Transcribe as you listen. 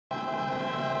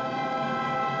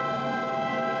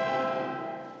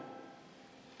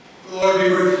Lord be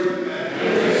with you. And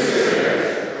with your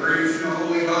spirit. A reading from the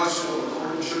Holy Gospel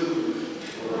according to Luke.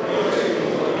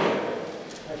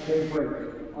 At daybreak,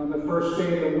 on the first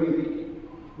day of the week,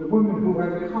 the women who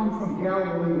had come from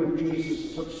Galilee with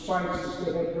Jesus took spices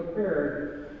they had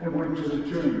prepared and went to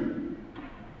the tomb.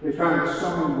 They found the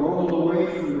stone rolled away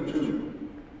from the tomb,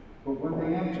 but when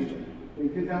they entered, they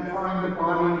did not find the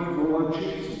body of the Lord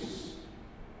Jesus.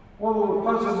 While they were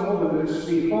puzzled over this,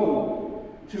 behold,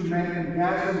 two men in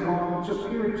dazzling garments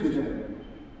appeared to them.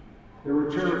 They were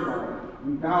terrified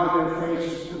and bowed their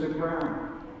faces to the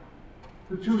ground.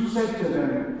 The two said to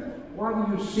them, "Why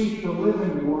do you seek the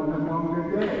living one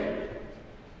among the dead?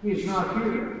 He is not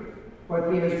here,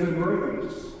 but he has been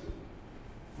raised.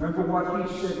 Remember what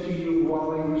he said to you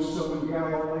while he was still in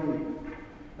Galilee,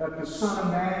 that the Son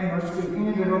of Man must be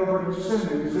handed over to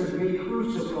sinners and be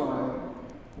crucified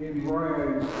and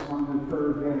raised on the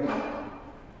third day."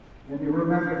 And he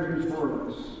remembered his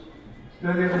words.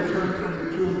 Then they returned from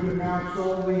the tomb and announced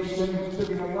all these things to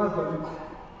the 11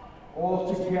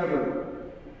 all together.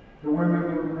 The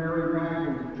women were Mary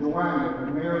Magdalene, Joanna,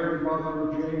 and Mary, mother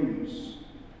of James.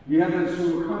 The others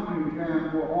who accompanied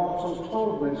them were also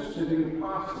told this to the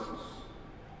apostles.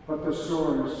 But the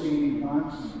story seemed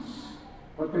nonsense,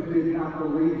 but they did not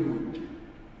believe them.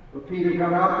 But Peter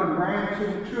got up and ran to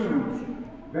the tomb,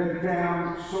 bent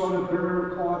down, saw the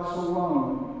burial cloths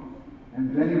alone,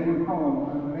 and then he went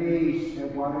home, amazed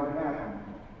at what had happened.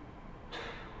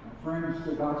 My friends,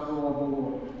 the gospel of the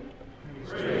Lord.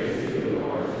 Praise to you,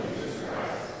 Lord Jesus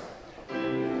Christ.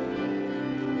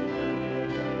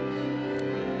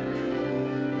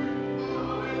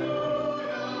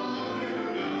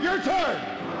 Your turn.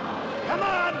 Come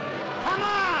on. Come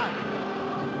on.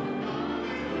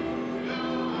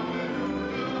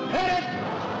 Hit it.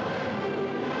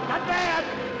 Not bad.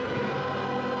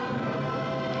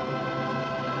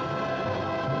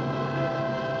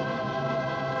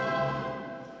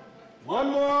 One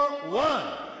more. One.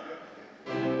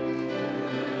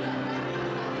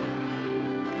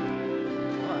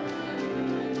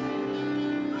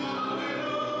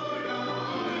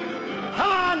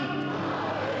 Come on.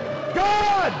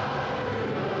 Good.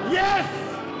 Yes.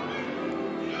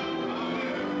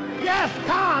 Yes,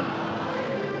 come on.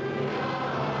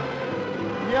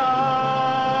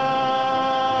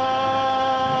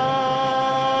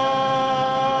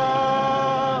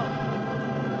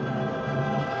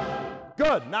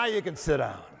 Good. Now you can sit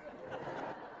down.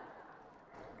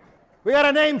 We got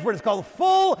a name for it. It's called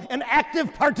full and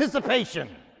active participation.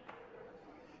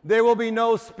 There will be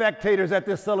no spectators at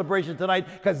this celebration tonight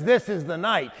because this is the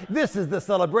night. This is the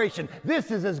celebration. This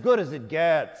is as good as it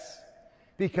gets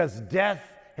because death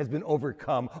has been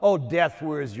overcome. Oh, death,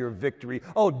 where is your victory?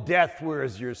 Oh, death, where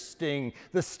is your sting?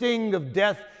 The sting of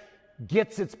death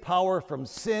gets its power from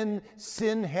sin.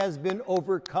 Sin has been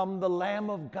overcome. The Lamb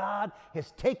of God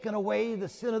has taken away the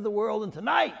sin of the world, and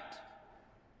tonight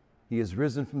he is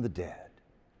risen from the dead.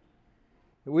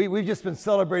 We've just been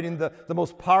celebrating the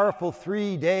most powerful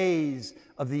 3 days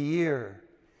of the year.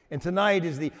 And tonight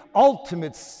is the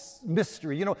ultimate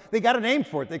mystery. You know, they got a name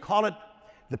for it. They call it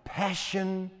the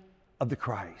Passion of the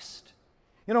Christ.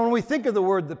 You know, when we think of the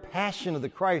word the Passion of the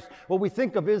Christ, what we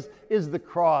think of is the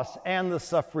cross and the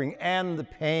suffering and the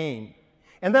pain.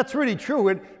 And that's really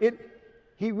true.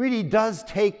 He really does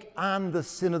take on the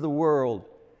sin of the world.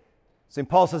 St.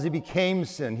 Paul says he became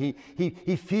sin.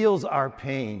 He feels our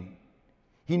pain.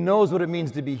 He knows what it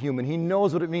means to be human. He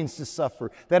knows what it means to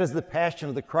suffer. That is the passion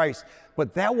of the Christ.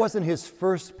 But that wasn't his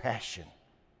first passion.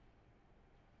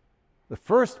 The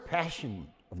first passion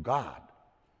of God,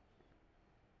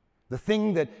 the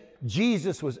thing that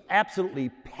Jesus was absolutely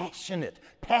passionate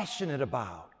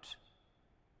about,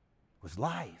 was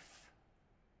life,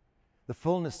 the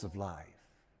fullness of life.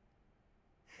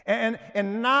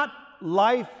 And not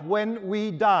life when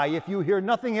we die. If you hear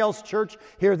nothing else, church,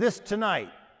 hear this tonight.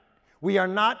 We are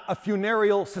not a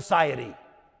funereal society.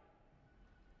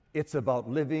 It's about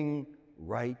living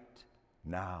right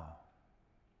now.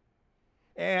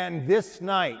 And this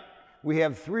night, we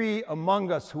have 3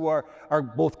 among us who are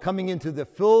both coming into the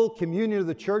full communion of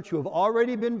the church, who have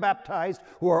already been baptized,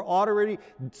 who are already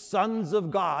sons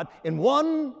of God, and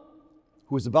one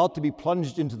who is about to be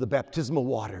plunged into the baptismal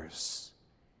waters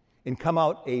and come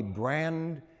out a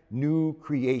brand new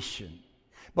creation.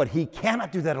 But he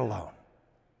cannot do that alone.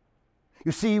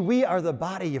 You see, we are the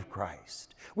body of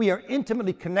Christ. We are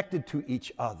intimately connected to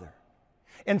each other.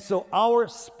 And so our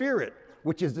spirit,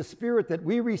 which is the spirit that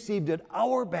we received at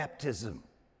our baptism,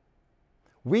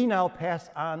 we now pass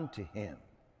on to him.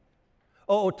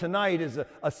 Oh, tonight is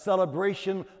a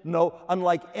celebration,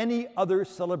 unlike any other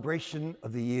celebration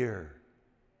of the year.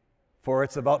 For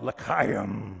it's about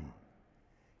l'chaim.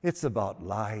 It's about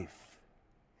life.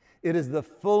 It is the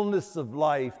fullness of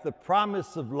life, the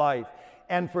promise of life.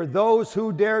 And for those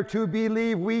who dare to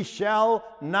believe, we shall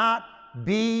not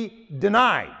be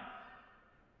denied.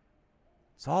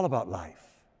 It's all about life.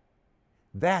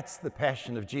 That's the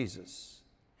passion of Jesus.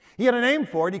 He had a name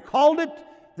for it. He called it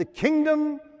the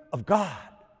kingdom of God.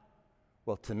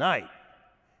 Well, tonight,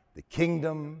 the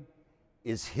kingdom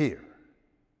is here.